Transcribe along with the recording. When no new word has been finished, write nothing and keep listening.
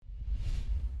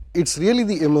It's really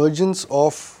the emergence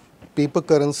of paper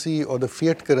currency or the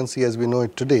fiat currency as we know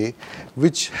it today,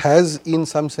 which has in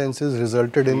some senses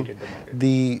resulted in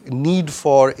the need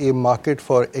for a market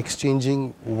for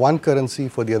exchanging one currency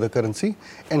for the other currency,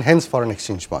 and hence foreign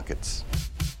exchange markets.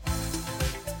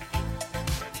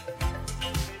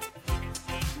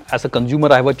 As a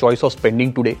consumer, I have a choice of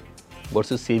spending today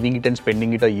versus saving it and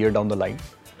spending it a year down the line.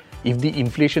 If the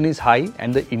inflation is high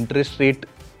and the interest rate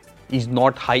is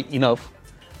not high enough,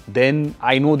 then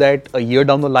I know that a year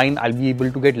down the line I'll be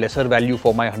able to get lesser value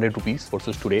for my 100 rupees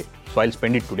versus today. So I'll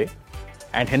spend it today,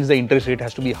 and hence the interest rate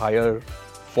has to be higher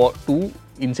to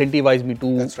incentivize me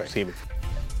to save it.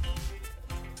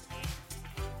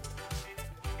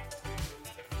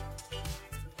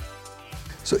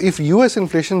 So if US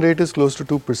inflation rate is close to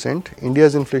 2%,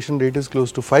 India's inflation rate is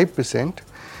close to 5%,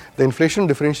 the inflation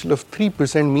differential of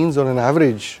 3% means on an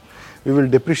average we will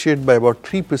depreciate by about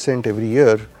 3% every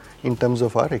year in terms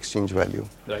of our exchange value.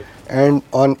 Right. And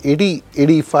on 80,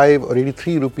 85 or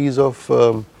 83 rupees of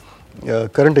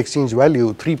current exchange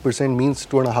value, 3% means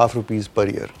 2.5 rupees per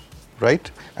year, right?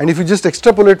 And if you just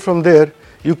extrapolate from there,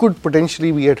 you could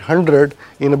potentially be at 100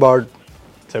 in about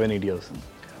 7-8 years.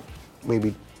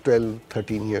 Maybe 12,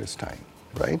 13 years time,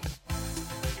 right?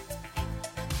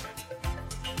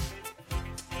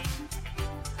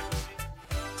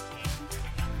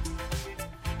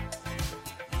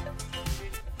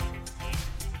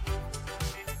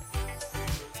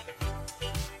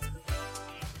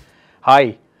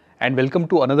 Hi, and welcome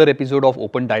to another episode of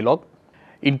Open Dialogue.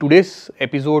 In today's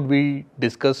episode, we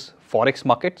discuss Forex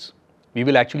markets. We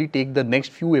will actually take the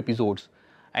next few episodes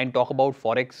and talk about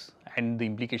Forex and the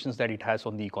implications that it has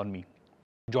on the economy.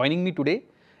 Joining me today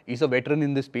is a veteran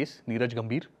in this space, Neeraj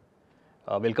Gambhir.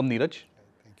 Welcome, Neeraj.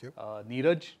 Thank you.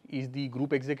 Neeraj is the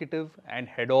Group Executive and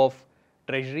Head of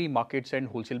Treasury, Markets and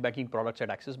Wholesale Banking Products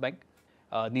at Axis Bank.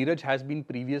 Neeraj has been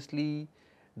previously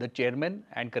the chairman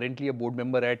and currently a board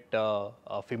member at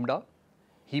FIMDA.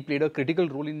 He played a critical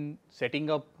role in setting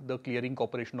up the Clearing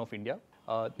Corporation of India.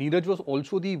 Neeraj was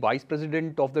also the vice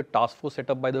president of the task force set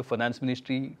up by the Finance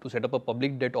Ministry to set up a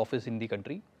public debt office in the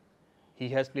country. He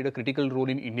has played a critical role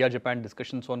in India-Japan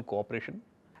discussions on cooperation.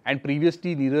 And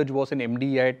previously, Neeraj was an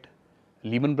MD at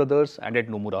Lehman Brothers and at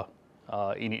Nomura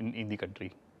in the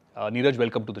country. Neeraj,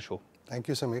 welcome to the show. Thank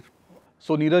you, Samir.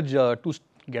 So Neeraj, to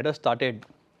get us started,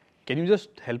 can you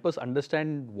just help us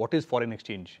understand what is foreign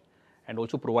exchange and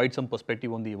also provide some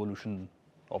perspective on the evolution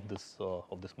of this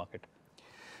market?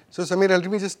 So Samir, let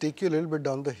me just take you a little bit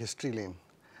down the history lane.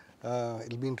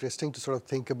 It'll be interesting to sort of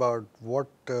think about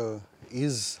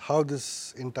how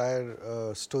this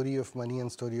entire story of money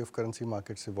and story of currency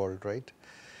markets evolved, right?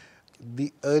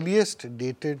 The earliest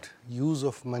dated use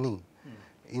of money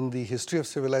in the history of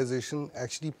civilization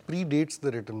actually predates the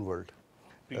written world.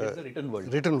 The written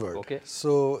world. Written world. Okay.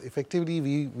 So effectively,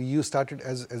 we started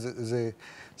as a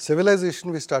civilization.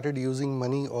 We started using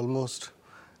money almost,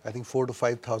 I think, 4,000 to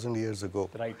 5,000 years ago.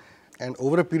 Right. And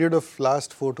over a period of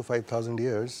last 4,000 to 5,000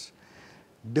 years,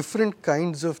 different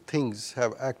kinds of things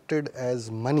have acted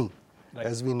as money,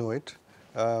 as we know it.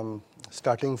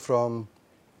 Starting from,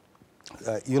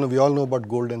 we all know about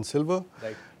gold and silver,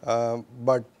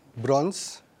 but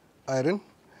bronze, iron.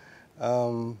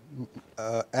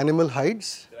 Animal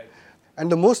hides,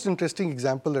 and the most interesting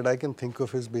example that I can think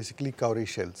of is basically cowrie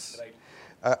shells.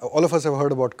 All of us have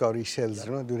heard about cowrie shells,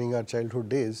 during our childhood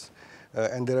days,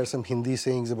 and there are some Hindi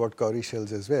sayings about cowrie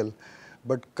shells as well.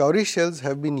 But cowrie shells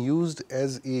have been used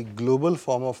as a global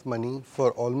form of money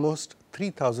for almost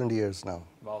 3,000 years now.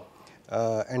 Wow.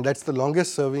 And that's the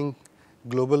longest serving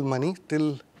global money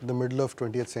till the middle of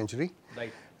 20th century.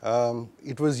 Right.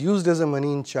 It was used as a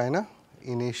money in China,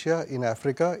 in Asia, in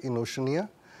Africa, in Oceania,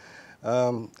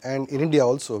 and in India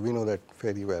also. We know that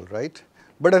fairly well, right?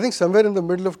 But I think somewhere in the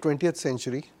middle of 20th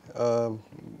century, I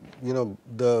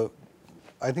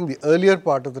think the earlier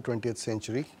part of the 20th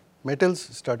century, metals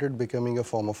started becoming a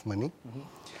form of money.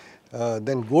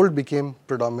 Then gold became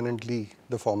predominantly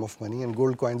the form of money, and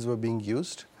gold coins were being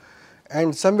used.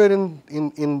 And somewhere in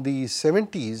the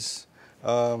 70s,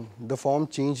 the form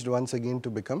changed once again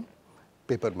to become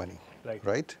paper money,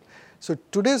 right? So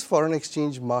today's foreign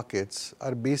exchange markets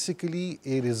are basically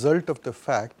a result of the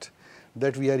fact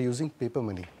that we are using paper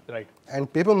money. Right.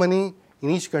 And paper money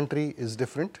in each country is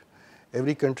different.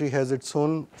 Every country has its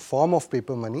own form of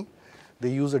paper money. They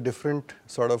use a different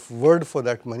sort of word for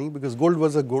that money, because gold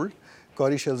was a gold,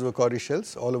 cowrie shells were cowrie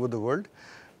shells all over the world.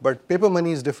 But paper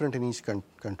money is different in each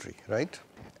country, right?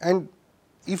 And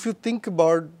if you think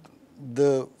about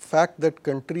the fact that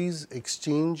countries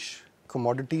exchange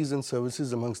commodities and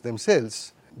services amongst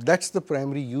themselves, that's the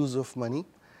primary use of money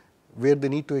where they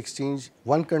need to exchange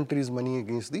one country's money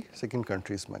against the second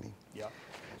country's money. Yeah.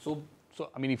 So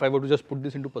I mean, if I were to just put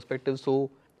this into perspective, so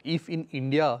if in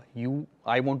India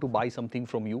I want to buy something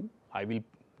from you, I will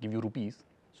give you rupees.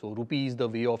 So rupee is the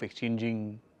way of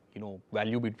exchanging,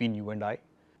 value between you and I.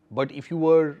 But if you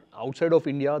were outside of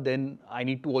India, then I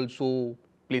need to also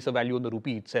place a value on the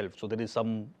rupee itself. So there is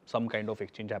some kind of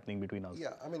exchange happening between us. Yeah,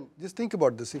 I mean, just think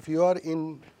about this. If you are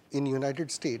in United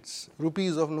States, rupee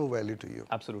is of no value to you.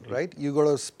 Absolutely. Right? You got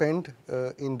to spend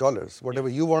in dollars. Whatever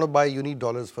you want to buy, you need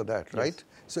dollars for that, right? Yes.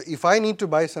 So if I need to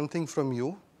buy something from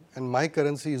you, and my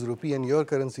currency is rupee and your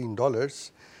currency in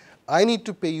dollars, I need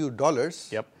to pay you dollars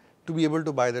Yep. to be able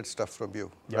to buy that stuff from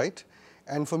you, Yep. right?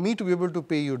 And for me to be able to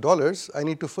pay you dollars, I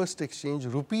need to first exchange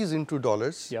rupees into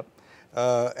dollars. Yep.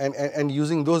 And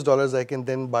using those dollars, I can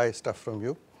then buy stuff from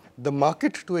you. The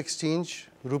market to exchange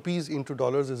rupees into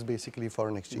dollars is basically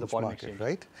foreign exchange market,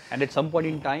 right? And at some point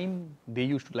in time, they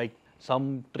used to like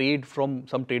some trader from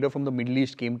the Middle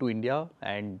East came to India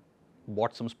and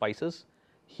bought some spices.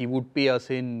 He would pay us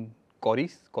in cowrie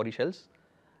shells,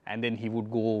 and then he would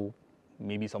go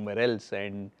maybe somewhere else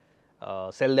and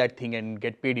sell that thing and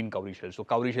get paid in cowrie shells. So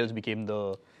cowrie shells became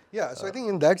the Yeah, so I think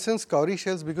in that sense, cowrie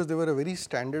shells, because they were a very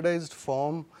standardized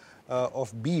form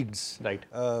of beads, Right.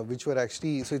 Which were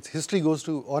actually, so its history goes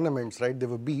to ornaments, right? They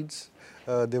were beads.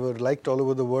 They were liked all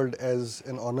over the world as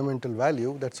an ornamental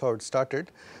value. That's how it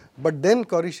started. But then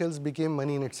cowrie shells became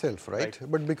money in itself, right?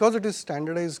 But because it is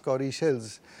standardized cowrie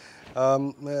shells,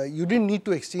 you didn't need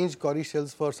to exchange cowrie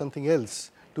shells for something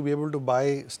else to be able to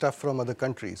buy stuff from other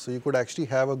countries. So you could actually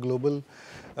have a global,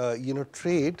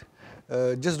 trade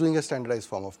just doing a standardized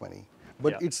form of money.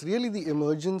 But Yeah. it's really the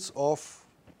emergence of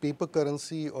paper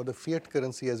currency or the fiat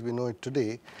currency as we know it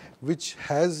today, which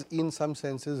has in some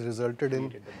senses resulted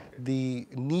in the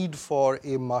need for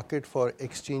a market for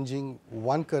exchanging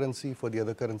one currency for the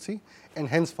other currency, and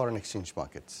hence foreign exchange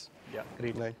markets. Yeah,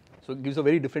 great. Right. So it gives a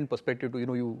very different perspective to,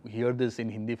 you hear this in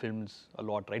Hindi films a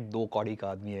lot, right? Do kaudi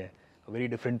ka aadmi hai. A very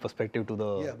different perspective to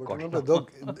the Yeah, but kaudi. remember,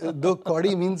 though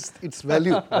kaudi means its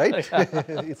value, right?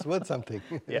 It's worth something.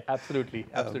 Yeah, absolutely,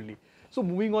 absolutely. So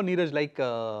moving on, Neeraj, like,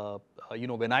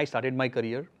 when I started my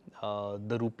career,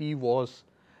 the rupee was,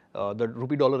 the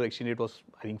rupee dollar exchange rate was,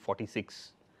 I think,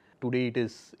 46. Today it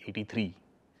is 83.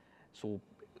 So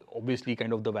obviously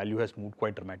kind of the value has moved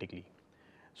quite dramatically.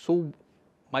 So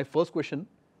my first question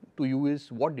to you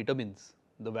is, what determines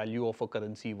the value of a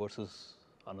currency versus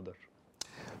another?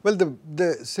 Well,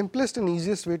 the simplest and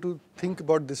easiest way to think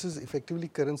about this is effectively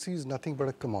currency is nothing but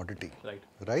a commodity. Right.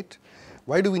 Right?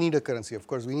 Why do we need a currency? Of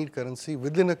course, we need currency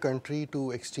within a country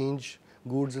to exchange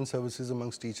goods and services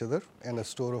amongst each other and a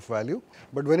store of value.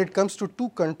 But when it comes to two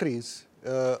countries,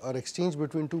 or exchange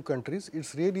between two countries,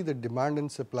 it's really the demand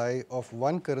and supply of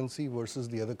one currency versus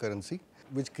the other currency,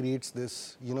 which creates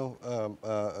this,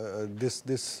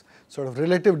 this sort of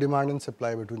relative demand and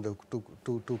supply between the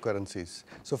two currencies.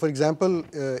 So, for example,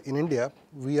 in India,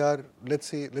 we are, let's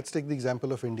take the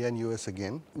example of India and US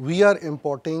again. We are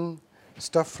importing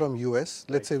stuff from US.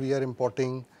 Let's say we are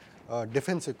importing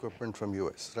defense equipment from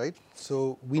US, right?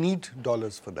 So we need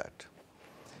dollars for that.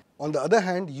 On the other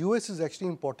hand, US is actually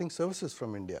importing services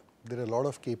from India. There are a lot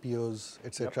of KPOs,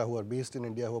 etc., who are based in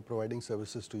India who are providing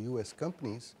services to US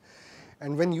companies.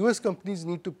 And when US companies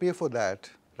need to pay for that,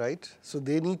 right, so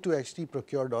they need to actually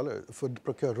procure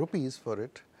rupees for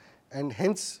it, and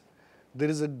hence there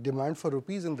is a demand for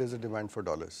rupees and there is a demand for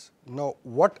dollars. Now,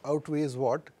 what outweighs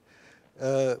what?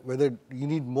 Whether you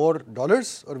need more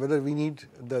dollars or whether we need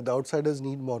the outsiders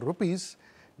need more rupees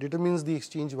determines the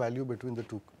exchange value between the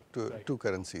two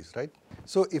currencies, right?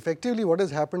 So effectively, what has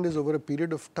happened is over a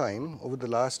period of time, over the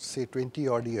last say 20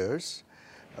 odd years,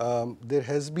 there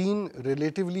has been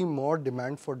relatively more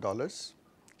demand for dollars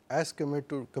as compared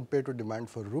to demand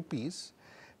for rupees,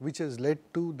 which has led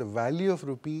to the value of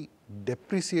rupee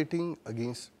depreciating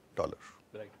against dollar.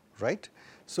 Right?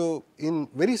 So, in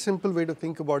very simple way to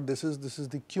think about this is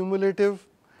the cumulative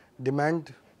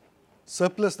demand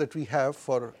surplus that we have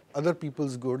for other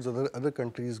people's goods, other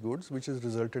countries' goods, which has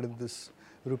resulted in this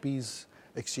rupees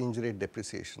exchange rate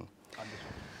depreciation.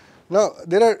 Now,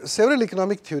 there are several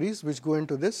economic theories which go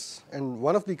into this, and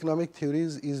one of the economic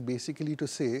theories is basically to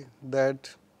say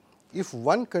that if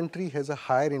one country has a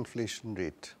higher inflation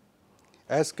rate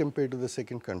as compared to the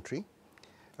second country,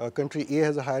 country A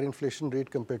has a higher inflation rate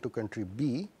compared to country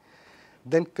B,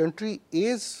 then country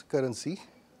A's currency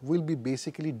will be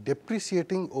basically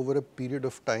depreciating over a period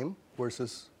of time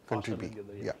versus country B.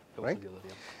 Right?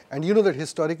 And you know that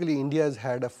historically India has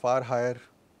had a far higher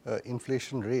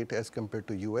inflation rate as compared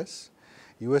to US.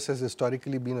 US has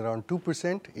historically been around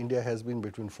 2%, India has been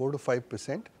between 4 to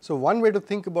 5%. So one way to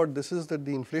think about this is that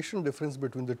the inflation difference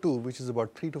between the two, which is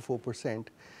about 3 to 4%,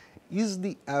 is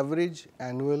the average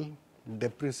annual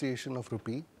depreciation of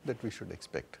rupee that we should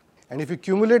expect. And if you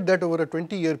cumulate that over a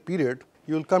 20-year period,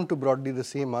 you will come to broadly the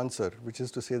same answer, which is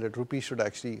to say that rupee should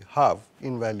actually halve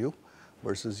in value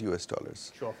versus US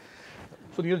dollars. Sure.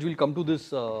 So Neeraj, we'll come to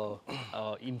this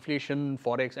inflation,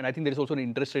 forex, and I think there is also an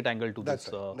interest rate angle to That's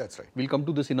this. right. That's right. We'll come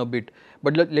to this in a bit.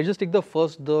 But let's just take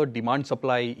the demand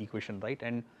supply equation, right?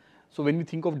 And so when we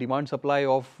think of demand supply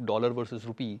of dollar versus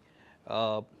rupee,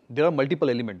 there are multiple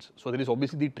elements. So there is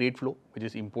obviously the trade flow, which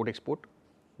is import export.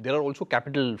 There are also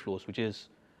capital flows, which is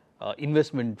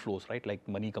investment flows, right? Like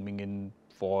money coming in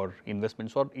for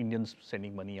investments or Indians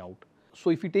sending money out. So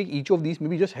if we take each of these,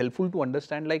 maybe just helpful to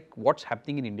understand like what's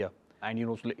happening in India. And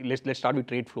so let's start with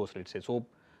trade flows, let's say. So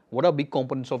what are big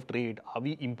components of trade? Are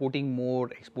we importing more,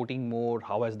 exporting more?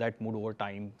 How has that moved over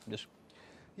time?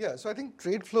 Yeah, so I think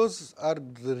trade flows are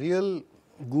the real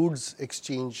goods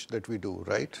exchange that we do,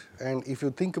 right? And if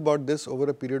you think about this over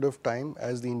a period of time,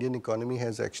 as the Indian economy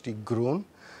has actually grown,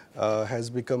 has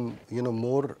become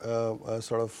more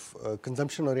sort of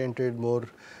consumption oriented,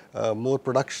 more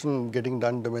production getting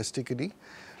done domestically,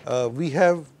 we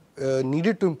have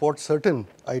needed to import certain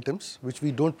items which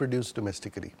we don't produce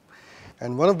domestically.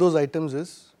 And one of those items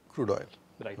is crude oil.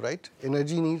 Right.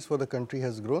 Energy needs for the country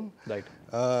has grown. Right.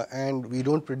 And we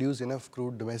don't produce enough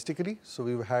crude domestically, so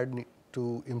we've had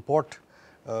to import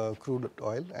crude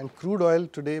oil. And crude oil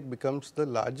today becomes the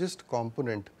largest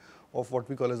component of what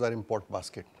we call as our import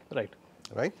basket.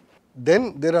 Right.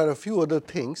 Then there are a few other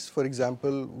things. For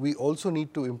example, we also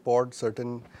need to import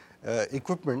certain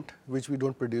equipment which we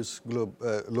don't produce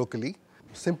locally.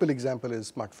 Simple example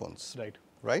is smartphones.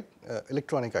 Right.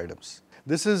 Electronic items.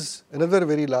 This is another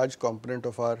very large component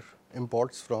of our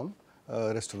imports from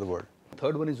rest of the world.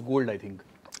 Third one is gold, I think.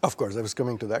 Of course, I was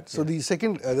coming to that. So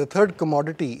the third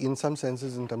commodity in some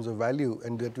senses in terms of value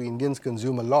and that we Indians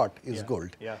consume a lot is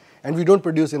gold. And we don't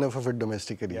produce enough of it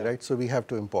domestically, right? So we have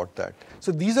to import that.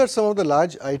 So these are some of the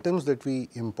large items that we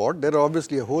import. There are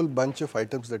obviously a whole bunch of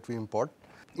items that we import.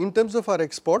 In terms of our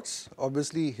exports,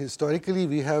 obviously historically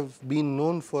we have been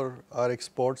known for our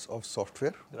exports of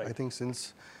software. I think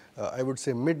since I would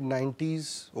say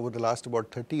mid-90s, over the last about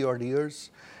 30 odd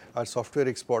years, our software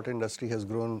export industry has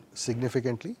grown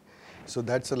significantly. So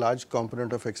that's a large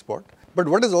component of export. But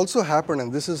what has also happened, and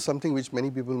this is something which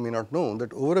many people may not know,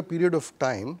 that over a period of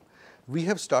time, we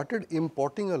have started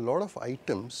importing a lot of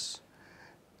items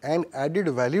and added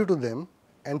value to them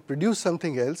and produced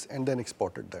something else and then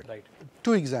exported that.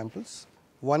 Two examples.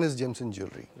 One is gems and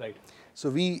jewelry. So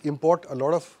we import a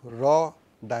lot of raw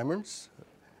diamonds,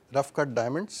 rough cut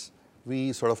diamonds.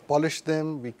 We sort of polish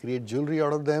them, we create jewelry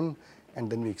out of them, and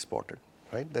then we export it,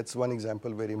 right? That's one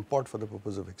example where import for the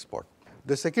purpose of export.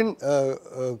 The second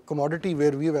commodity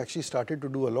where we have actually started to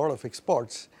do a lot of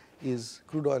exports is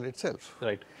crude oil itself.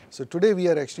 So today we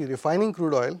are actually refining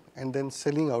crude oil and then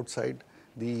selling outside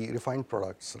the refined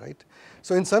products, right?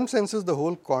 So in some senses, the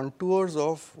whole contours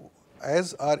of,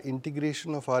 as our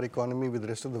integration of our economy with the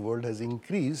rest of the world has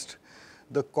increased,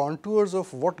 the contours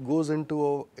of what goes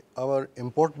into our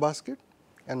import basket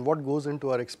and what goes into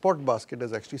our export basket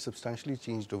has actually substantially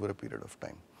changed over a period of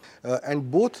time.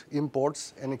 And both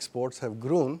imports and exports have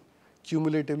grown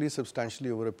cumulatively substantially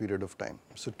over a period of time.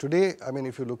 So today, I mean,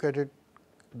 if you look at it,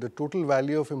 the total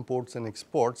value of imports and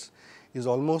exports is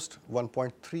almost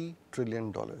 $1.3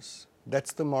 trillion.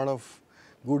 That's the amount of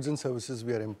goods and services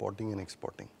we are importing and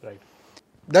exporting.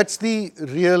 That's the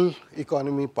real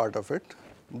economy part of it.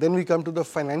 Then we come to the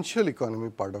financial economy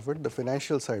part of it, the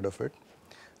financial side of it.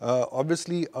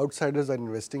 Obviously, outsiders are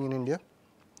investing in India,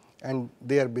 and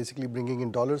they are basically bringing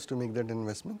in dollars to make that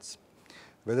investments.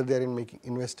 Whether they are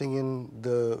investing in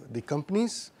the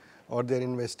companies or they are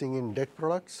investing in debt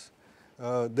products,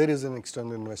 there is an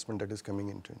external investment that is coming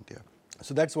into India.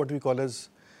 So that's what we call as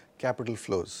capital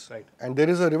flows. And there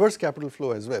is a reverse capital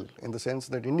flow as well, in the sense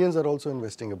that Indians are also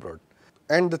investing abroad.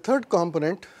 And the third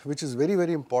component, which is very,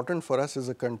 very important for us as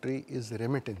a country, is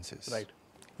remittances.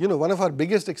 One of our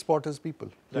biggest exporters people,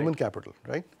 human capital,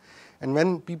 right? And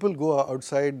when people go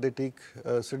outside, they take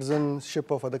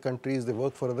citizenship of other countries, they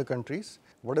work for other countries.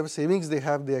 Whatever savings they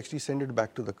have, they actually send it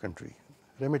back to the country.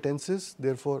 Remittances,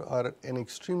 therefore, are an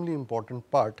extremely important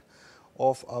part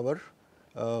of our,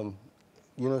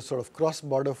 sort of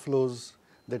cross-border flows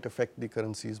that affect the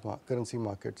currency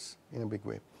markets in a big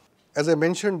way. As I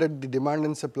mentioned, that the demand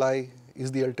and supply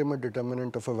is the ultimate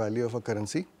determinant of a value of a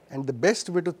currency. And the best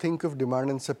way to think of demand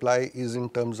and supply is in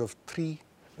terms of three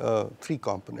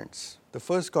components. The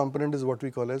first component is what we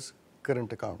call as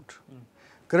current account.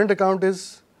 Current account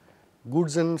is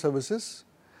goods and services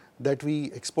that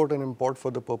we export and import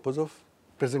for the purpose of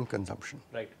present consumption.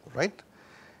 Right?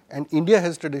 And India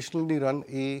has traditionally run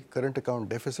a current account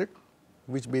deficit,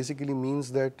 which basically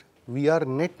means that we are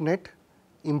net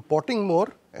importing more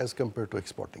as compared to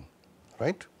exporting.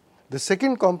 Right? The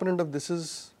second component of this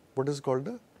is what is called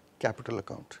the capital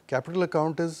account. Capital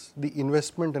account is the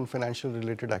investment and financial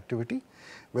related activity,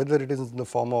 whether it is in the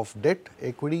form of debt,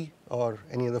 equity or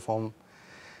any other form.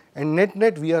 And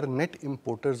net we are net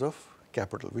importers of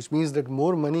capital, which means that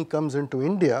more money comes into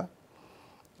India,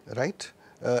 right,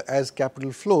 as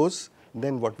capital flows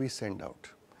than what we send out.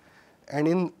 And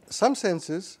in some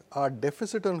senses, our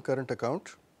deficit on current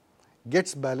account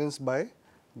gets balanced by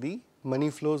the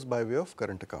money flows by way of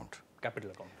current account.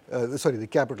 Capital account. The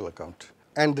capital account.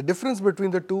 And the difference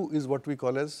between the two is what we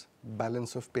call as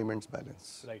balance of payments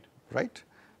balance. Right?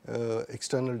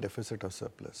 External deficit or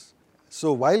surplus.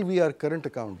 So while we are current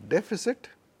account deficit,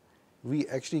 we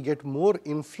actually get more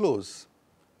inflows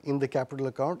in the capital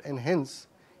account, and hence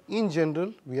in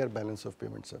general we are balance of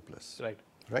payment surplus.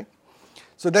 Right?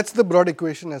 So that's the broad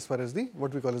equation as far as the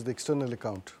what we call as the external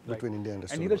account between India and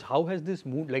rest of the world. And Neeraj, how has this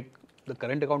moved? Like the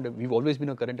current account, we've always been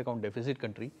a current account deficit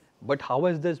country, but how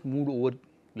has this moved over,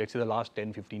 let's say, the last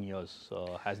 10-15 years?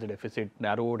 Has the deficit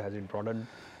narrowed? Has it broadened?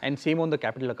 And same on the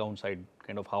capital account side,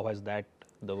 kind of how has that,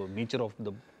 the nature of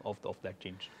that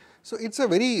changed? So it's a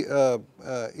very,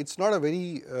 it's not a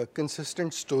very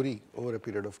consistent story over a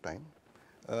period of time.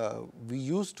 We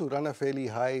used to run a fairly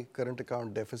high current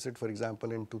account deficit, for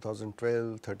example, in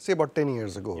 2012, say about 10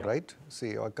 years ago, right?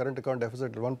 Say our current account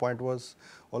deficit at one point was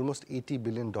almost $80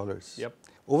 billion.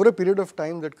 Over a period of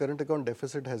time, that current account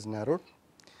deficit has narrowed,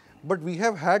 but we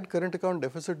have had current account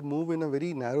deficit move in a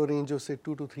very narrow range of say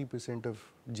 2 to 3% of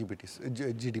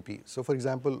GDP. So for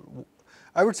example,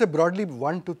 I would say broadly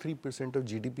 1 to 3% of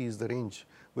GDP is the range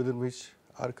within which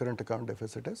our current account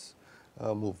deficit has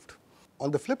moved. On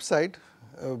the flip side,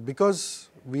 because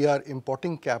we are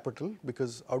importing capital,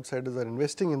 because outsiders are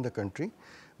investing in the country,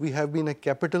 we have been a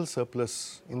capital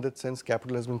surplus. In that sense,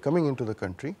 capital has been coming into the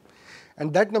country,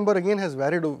 and that number again has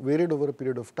varied over a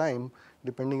period of time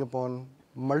depending upon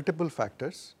multiple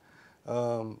factors,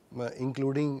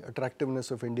 including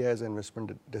attractiveness of India as an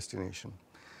investment destination.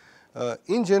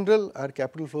 In general, our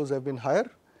capital flows have been higher,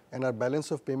 and our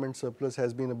balance of payment surplus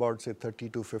has been about say 30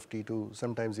 to 50 to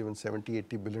sometimes even 70,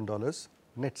 $80 billion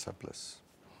net surplus.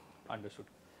 Understood.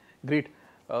 Great.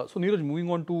 So Neeraj, moving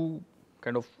on to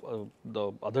kind of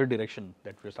the other direction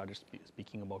that we started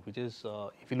speaking about, which is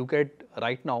if you look at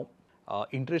right now,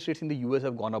 interest rates in the US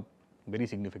have gone up very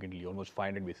significantly, almost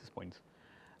 500 basis points.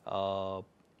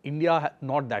 India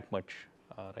not that much,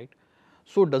 right?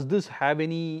 So does this have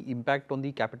any impact on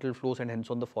the capital flows and hence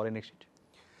on the foreign exchange?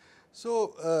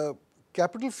 So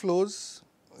capital flows,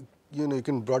 you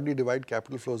can broadly divide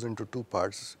capital flows into two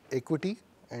parts: equity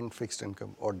and fixed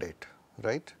income or debt,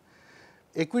 right?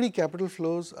 Equity capital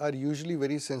flows are usually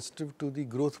very sensitive to the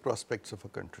growth prospects of a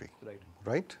country,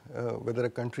 right? Whether a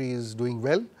country is doing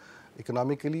well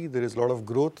economically, there is a lot of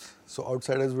growth, so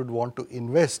outsiders would want to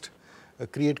invest,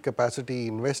 create capacity,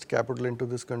 invest capital into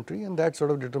this country, and that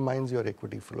sort of determines your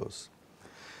equity flows.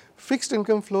 Fixed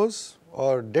income flows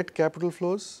or debt capital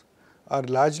flows are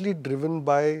largely driven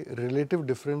by relative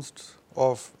difference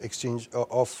of exchange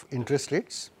of interest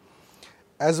rates,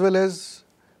 as well as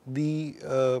the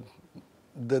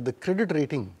credit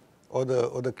rating or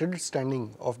the credit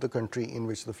standing of the country in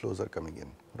which the flows are coming in,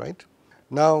 right?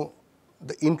 Now,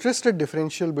 the interest rate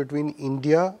differential between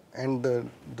India and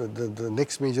the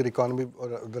next major economy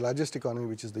or the largest economy,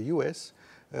 which is the US,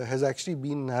 has actually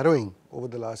been narrowing over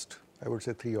the last, I would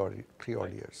say, three odd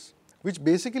years. Which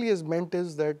basically has meant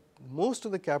is that most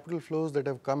of the capital flows that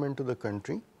have come into the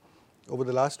country over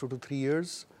the last 2 to 3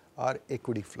 years are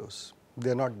equity flows.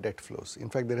 They are not debt flows. In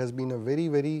fact, there has been a very,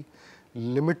 very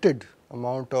limited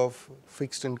amount of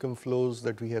fixed income flows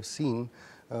that we have seen,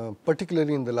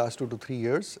 particularly in the last 2 to 3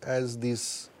 years, as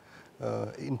this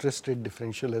interest rate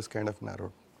differential has kind of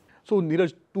narrowed. So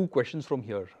Neeraj, two questions from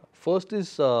here. First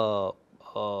is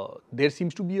there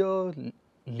seems to be a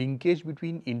linkage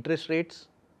between interest rates,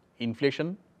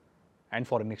 inflation and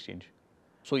foreign exchange.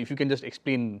 So if you can just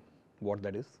explain what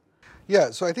that is.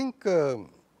 Yeah, so I think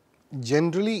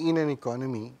generally in an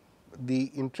economy,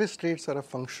 the interest rates are a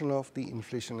function of the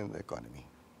inflation in the economy,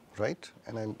 right?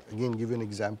 And I'll again give you an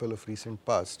example of recent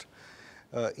past.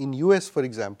 In US, for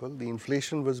example, the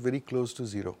inflation was very close to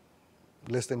zero,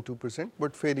 less than 2%,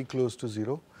 but fairly close to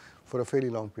zero for a fairly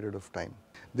long period of time.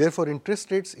 Therefore,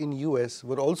 interest rates in US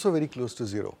were also very close to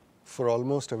zero for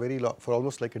almost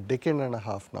like a decade and a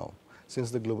half now, since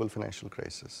the global financial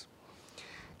crisis.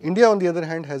 India, on the other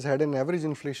hand, has had an average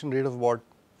inflation rate of about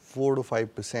 4 to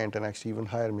 5% and actually even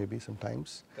higher maybe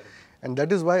sometimes. Correct. And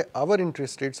that is why our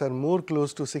interest rates are more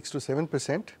close to 6 to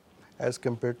 7% as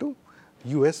compared to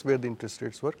US, where the interest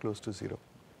rates were close to 0.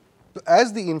 So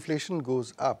as the inflation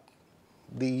goes up,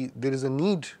 there is a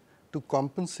need to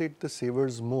compensate the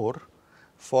savers more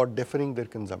for deferring their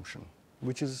consumption,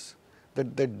 which is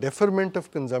that deferment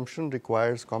of consumption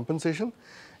requires compensation,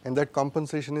 and that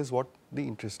compensation is what the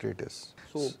interest rate is.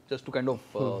 So just to kind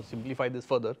of simplify this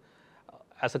further,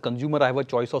 as a consumer, I have a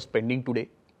choice of spending today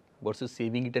versus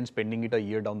saving it and spending it a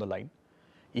year down the line.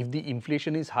 If the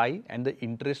inflation is high and the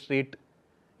interest rate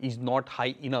is not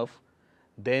high enough,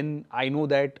 then I know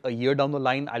that a year down the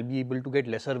line, I'll be able to get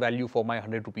lesser value for my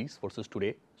 100 rupees versus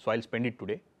today. So I'll spend it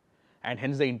today. And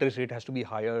hence the interest rate has to be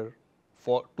higher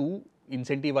to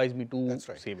incentivize me to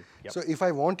save it. Yep. So if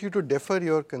I want you to defer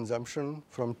your consumption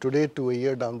from today to a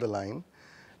year down the line,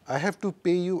 I have to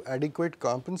pay you adequate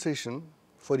compensation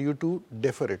for you to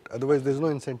defer it. Otherwise, there's no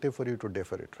incentive for you to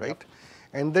defer it, right? Yep.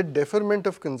 And that deferment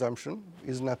of consumption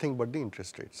is nothing but the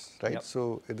interest rates, right? Yep.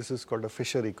 So this is called a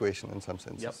Fisher equation in some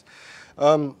senses.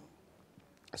 Yep.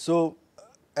 So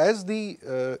as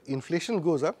the inflation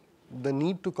goes up, the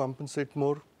need to compensate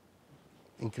more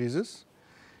increases,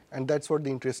 and that's what the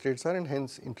interest rates are, and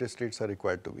hence interest rates are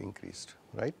required to be increased,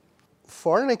 right?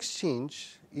 Foreign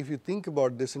exchange, if you think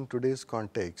about this in today's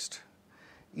context,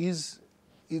 it's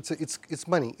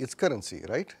money, it's currency,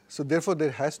 right? So therefore,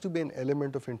 there has to be an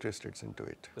element of interest rates into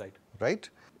it, right?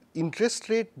 Interest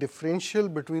rate differential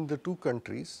between the two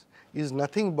countries is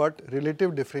nothing but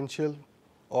relative differential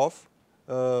of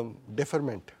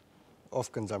deferment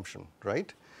of consumption,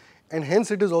 right? And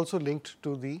hence it is also linked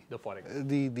to the forex,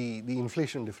 the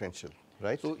inflation differential,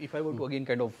 right? So if I were to again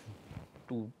kind of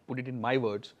to put it in my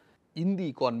words, in the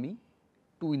economy,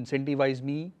 to incentivize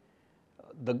me,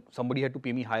 somebody had to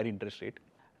pay me higher interest rate.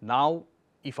 Now,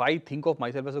 if I think of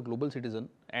myself as a global citizen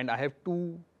and I have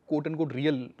two quote unquote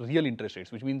real interest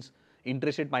rates, which means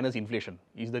interest rate minus inflation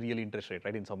is the real interest rate,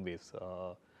 right? In some ways.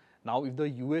 Now, if the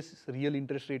US real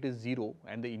interest rate is 0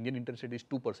 and the Indian interest rate is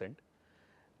 2%,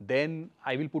 then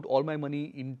I will put all my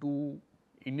money into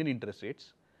Indian interest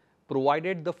rates,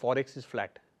 provided the forex is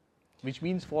flat, which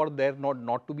means for there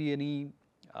not to be any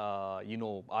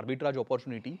arbitrage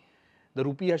opportunity, the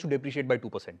rupee has to depreciate by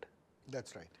 2%.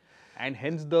 That's right. And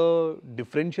hence the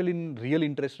differential in real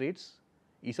interest rates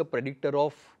is a predictor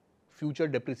of future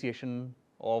depreciation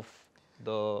of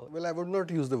the... Well, I would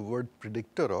not use the word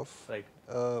predictor of, right.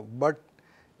 But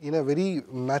in a very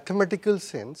mathematical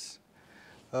sense,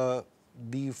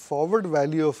 the forward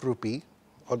value of rupee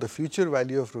or the future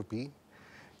value of rupee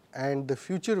and the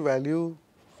future value,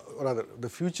 or rather the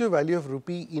future value of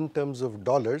rupee in terms of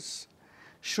dollars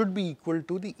should be equal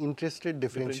to the interest rate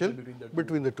differential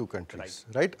between the two countries,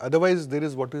 right? Otherwise, there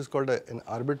is what is called an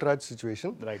arbitrage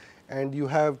situation, right? And you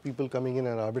have people coming in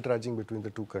and arbitraging between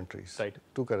the two countries, right?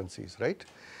 Two currencies, right?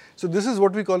 So this is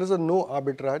what we call as a no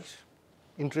arbitrage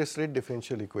interest rate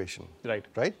differential equation, right?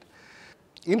 Right?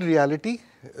 In reality,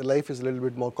 life is a little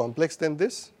bit more complex than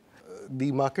this.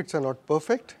 The markets are not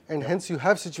perfect, and hence you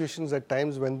have situations at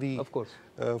times when the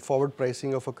forward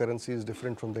pricing of a currency is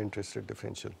different from the interest rate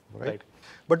differential, right?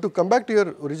 But to come back to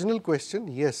your original question,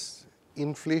 yes,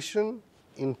 inflation,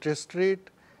 interest rate,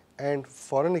 and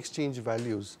foreign exchange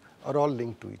values are all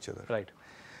linked to each other. Right.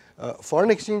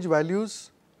 Foreign exchange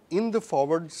values in the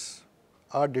forwards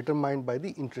are determined by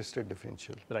the interest rate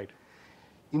differential. Right.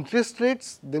 Interest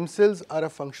rates themselves are a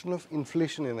function of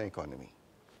inflation in the economy,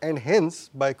 and hence,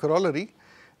 by corollary,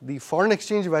 the foreign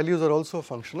exchange values are also a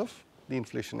function of the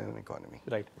inflation in an economy.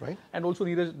 Right. Right. And also,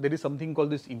 Neeraj, there is something called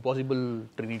this impossible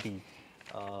trinity,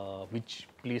 which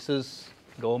places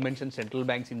governments and central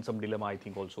banks in some dilemma, I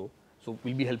think also. So,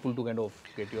 will be helpful to kind of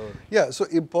get your... Yeah, so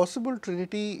impossible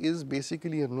trinity is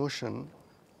basically a notion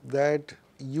that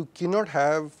you cannot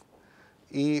have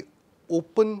a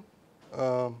open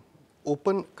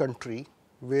country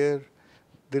where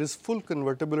there is full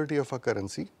convertibility of a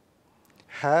currency,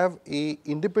 have a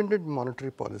independent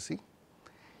monetary policy,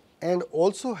 and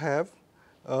also have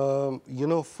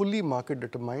fully market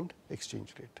determined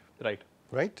exchange rate. Right.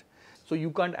 Right. So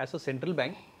you can't, as a central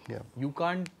bank, you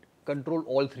can't control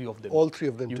all three of them. All three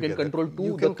of them you together. can control two,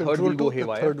 you the third will go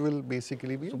haywire. The third will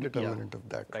basically be a determinant of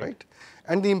that, right?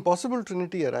 And the impossible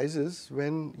trinity arises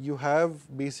when you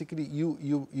have basically,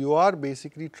 you are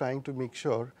basically trying to make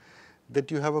sure that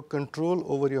you have a control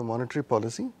over your monetary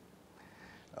policy.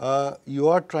 You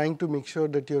are trying to make sure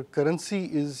that your currency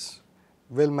is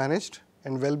well managed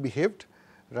and well behaved,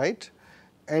 right?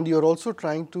 And you're also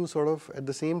trying to sort of at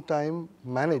the same time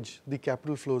manage the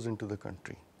capital flows into the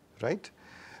country, right?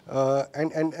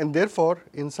 And therefore,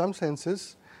 in some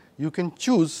senses, you can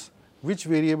choose which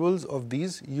variables of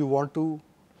these you want to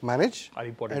manage Are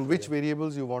important and for which you.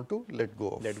 variables you want to let go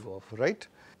of. Let go of. Right?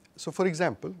 So, for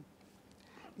example,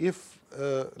 if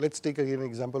let's take again an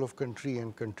example of country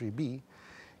and country B.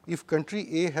 If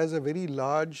country A has a very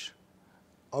large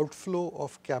outflow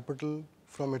of capital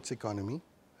from its economy,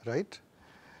 right?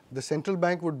 The central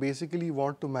bank would basically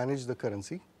want to manage the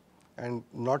currency and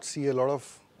not see a lot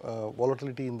of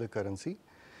volatility in the currency.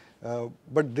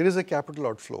 But there is a capital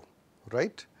outflow,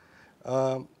 right?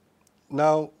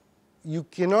 Now, you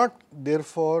cannot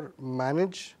therefore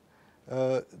manage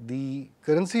the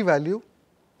currency value,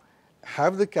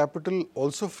 have the capital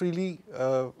also freely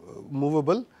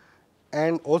movable,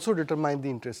 and also determine the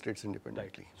interest rates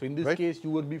independently. So in this right? case, you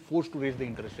will be forced to raise the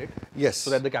interest rate. Yes. So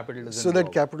that the capital doesn't. So go that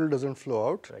out. capital doesn't flow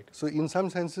out. Right. So in some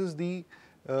senses, the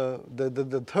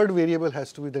third variable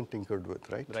has to be then tinkered with,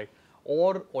 right? Right.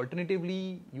 Or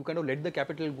alternatively, you kind of let the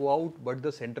capital go out, but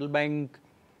the central bank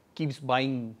keeps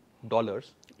buying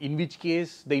dollars, in which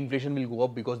case the inflation will go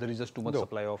up because there is just too much No.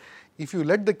 supply of. If you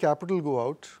let the capital go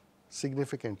out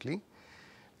significantly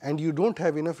and you don't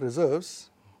have enough reserves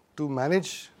to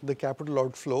manage the capital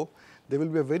outflow, there will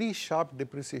be a very sharp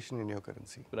depreciation in your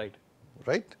currency. Right.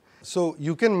 Right? So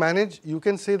you can manage, you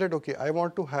can say that, okay, I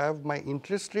want to have my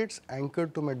interest rates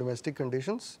anchored to my domestic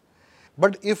conditions.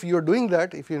 But if you're doing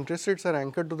that, if your interest rates are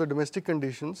anchored to the domestic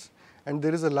conditions and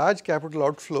there is a large capital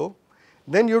outflow,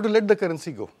 then you have to let the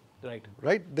currency go. Right.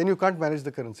 Right? Then you can't manage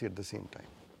the currency at the same time.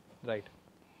 Right.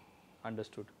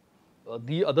 Understood.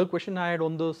 The other question I had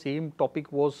on the same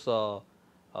topic was,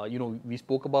 we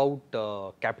spoke about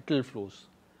capital flows,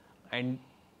 and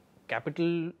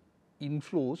capital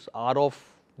inflows are of,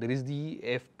 there is the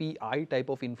FPI type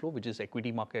of inflow, which is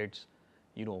equity markets,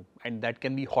 and that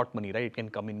can be hot money, right? It can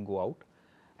come in, go out.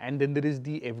 And then there is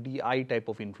the FDI type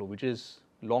of inflow, which is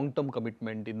long-term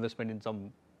commitment, investment in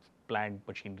some plant,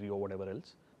 machinery or whatever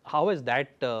else. How has that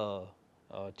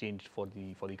changed for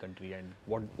the country, and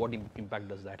what impact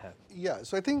does that have? Yeah,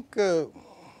 so I think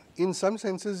in some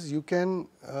senses you can,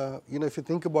 if you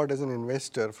think about as an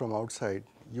investor from outside,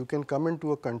 you can come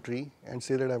into a country and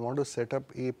say that I want to set up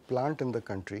a plant in the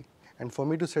country. And for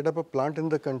me to set up a plant in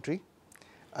the country,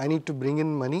 I need to bring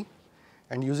in money,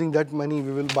 and using that money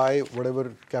we will buy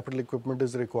whatever capital equipment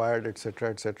is required, etc.,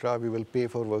 etc. We will pay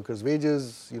for workers'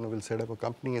 wages, we'll set up a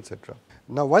company, etc.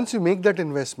 Now, once you make that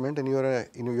investment and you're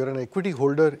an equity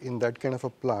holder in that kind of a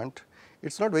plant,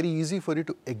 it's not very easy for you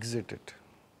to exit it,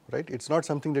 right? It's not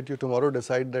something that you tomorrow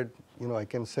decide that I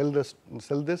can sell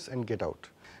this and get out.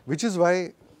 Which is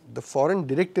why the foreign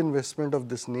direct investment of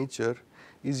this nature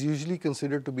is usually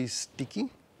considered to be sticky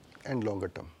and longer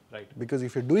term. Right. Because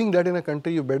if you're doing that in a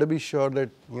country, you better be sure that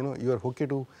you are okay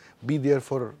to be there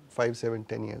for 5, 7,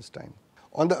 10 years time.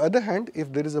 On the other hand,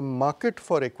 if there is a market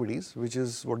for equities, which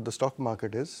is what the stock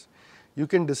market is, you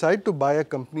can decide to buy a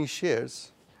company's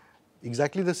shares,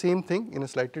 exactly the same thing in a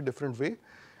slightly different way,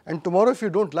 and tomorrow if you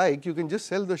don't like, you can just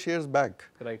sell the shares back.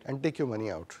 Right. And take your money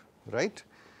out, right?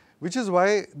 Which is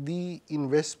why the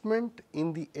investment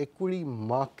in the equity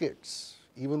markets,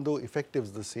 even though effective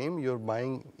is the same, you're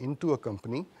buying into a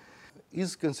company,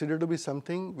 is considered to be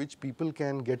something which people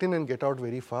can get in and get out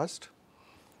very fast.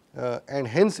 And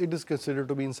hence it is considered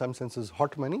to be in some senses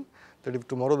hot money, that if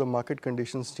tomorrow the market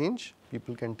conditions change,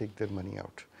 people can take their money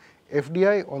out.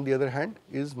 FDI on the other hand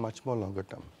is much more longer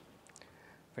term.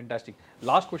 Fantastic.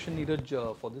 Last question,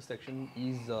 Neeraj, for this section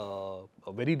is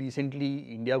very recently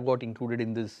India got included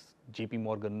in this JP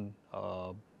Morgan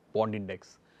bond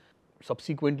index.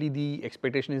 Subsequently, the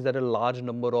expectation is that a large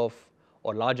number of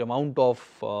or large amount of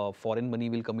foreign money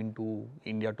will come into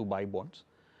India to buy bonds.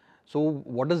 So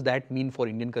what does that mean for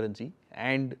Indian currency?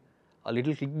 And a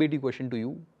little clickbaity question to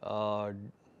you,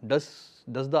 does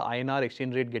the INR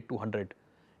exchange rate get to 100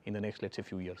 in the next, let's say,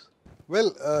 few years?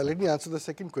 Well, let me answer the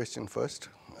second question first.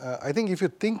 I think if you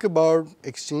think about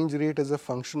exchange rate as a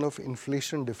function of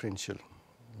inflation differential,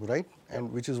 right,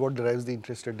 and which is what derives the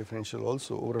interest rate differential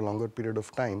also over a longer period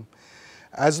of time,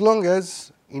 as long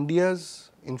as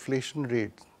India's inflation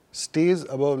rate stays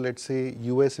above, let's say,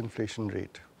 US inflation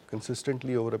rate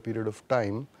consistently over a period of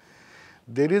time,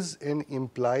 there is an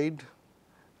implied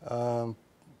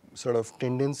sort of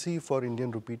tendency for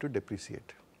Indian rupee to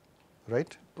depreciate,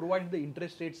 right? Provided the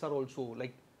interest rates are also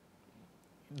like,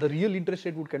 the real interest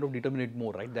rate would kind of determine it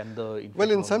more, right, than the inflation.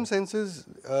 Well, in some senses,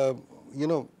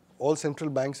 all central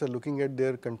banks are looking at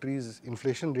their country's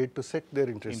inflation rate to set their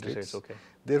interest rates. Okay.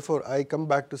 Therefore, I come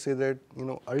back to say that,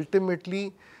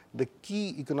 ultimately the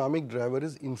key economic driver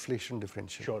is inflation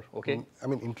differential. Sure, okay. I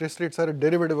mean, interest rates are a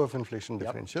derivative of inflation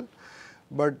differential,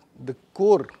 but the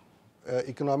core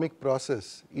economic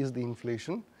process is the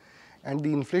inflation, and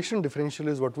the inflation differential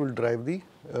is what will drive the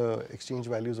exchange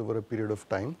values over a period of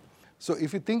time. So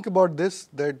if you think about this,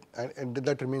 and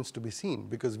that remains to be seen,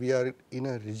 because we are in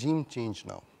a regime change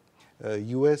now.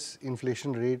 US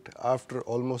inflation rate after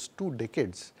almost 2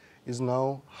 decades is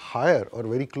now higher or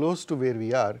very close to where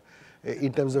we are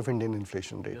in terms of Indian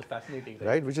inflation rate. It's fascinating,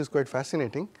 right? Which is quite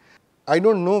fascinating. I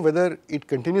don't know whether it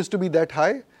continues to be that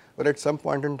high, but at some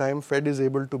point in time, Fed is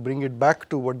able to bring it back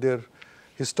to what their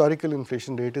historical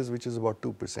inflation rate is, which is about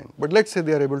 2%. But let's say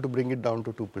they are able to bring it down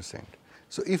to 2%.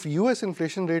 So if US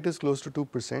inflation rate is close to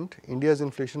 2%, India's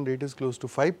inflation rate is close to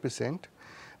 5%,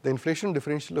 the inflation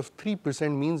differential of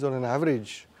 3% means on an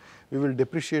average, we will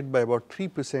depreciate by about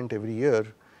 3% every year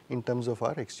in terms of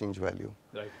our exchange value.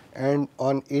 Right. And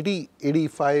on 80,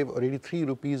 85 or 83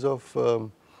 rupees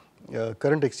of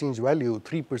current exchange value,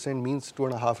 3% means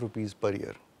 2.5 rupees per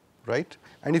year, right?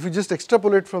 And if you just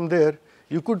extrapolate from there,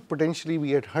 you could potentially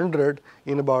be at 100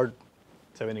 in about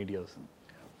 7-8 years.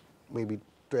 Maybe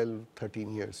 12,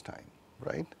 13 years time,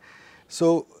 right?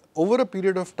 So over a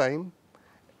period of time,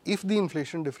 if the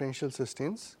inflation differential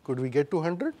sustains, could we get to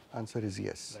 100? Answer is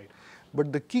yes. Right.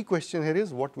 But the key question here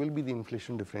is what will be the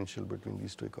inflation differential between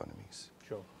these two economies?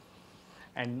 Sure.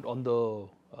 And on the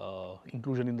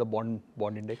inclusion in the bond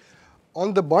index?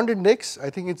 On the bond index, I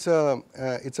think it's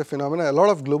a phenomenon. A lot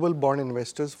of global bond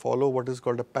investors follow what is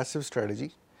called a passive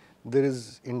strategy. There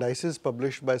is indices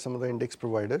published by some of the index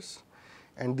providers,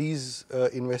 and these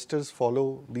investors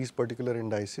follow these particular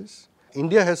indices.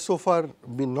 India has so far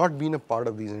not been a part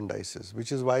of these indices,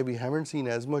 which is why we haven't seen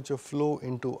as much of flow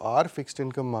into our fixed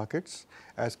income markets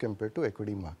as compared to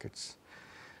equity markets.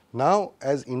 Now,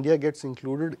 as India gets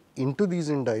included into these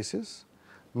indices,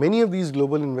 many of these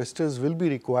global investors will be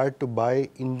required to buy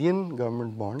Indian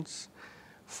government bonds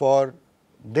for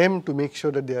them to make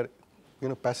sure that they are,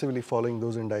 passively following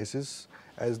those indices,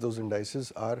 as those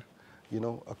indices are,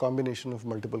 a combination of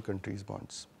multiple countries'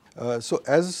 bonds. So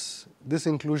as this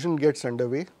inclusion gets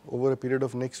underway over a period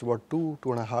of next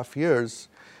 2.5 years,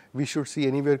 we should see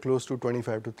anywhere close to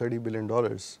 $25 to $30 billion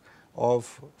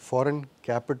of foreign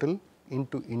capital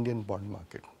into Indian bond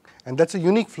market. And that's a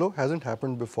unique flow, hasn't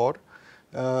happened before.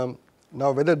 Now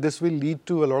whether this will lead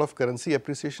to a lot of currency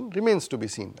appreciation remains to be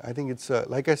seen. I think it's,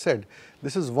 like I said,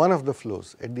 this is one of the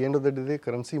flows. At the end of the day,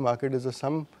 currency market is a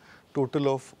sum total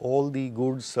of all the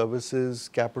goods, services,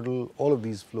 capital, all of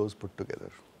these flows put together.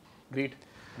 Great.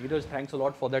 Neeraj, thanks a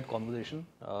lot for that conversation.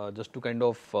 Just to kind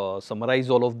of summarize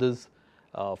all of this,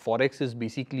 Forex is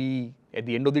basically, at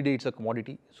the end of the day, it's a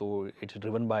commodity. So it's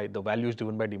driven by, the value is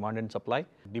driven by demand and supply.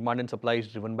 Demand and supply is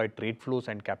driven by trade flows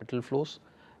and capital flows.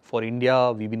 For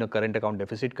India, we've been a current account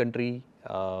deficit country,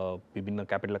 we've been a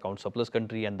capital account surplus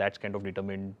country, and that's kind of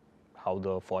determined how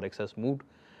the Forex has moved.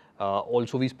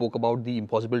 Also, we spoke about the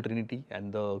impossible trinity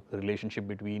and the relationship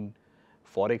between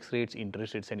Forex rates,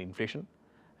 interest rates, and inflation.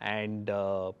 And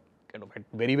kind of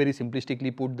very, very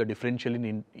simplistically put, the differential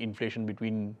in inflation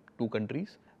between two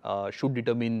countries should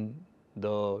determine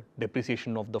the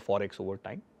depreciation of the Forex over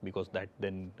time, because that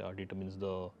then determines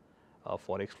the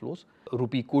Forex flows.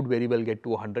 Rupee could very well get to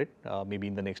 100 maybe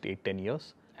in the next 8-10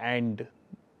 years. And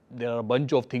there are a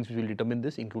bunch of things which will determine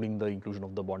this, including the inclusion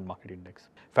of the bond market index.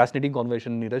 Fascinating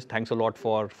conversation, Neeraj. Thanks a lot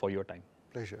for your time.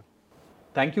 Pleasure.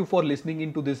 Thank you for listening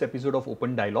into this episode of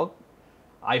Open Dialogue.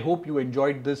 I hope you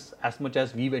enjoyed this as much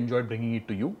as we've enjoyed bringing it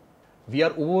to you. We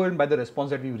are overwhelmed by the response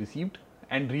that we've received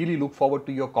and really look forward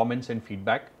to your comments and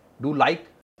feedback. Do like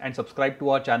and subscribe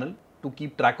to our channel to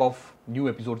keep track of new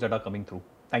episodes that are coming through.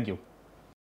 Thank you.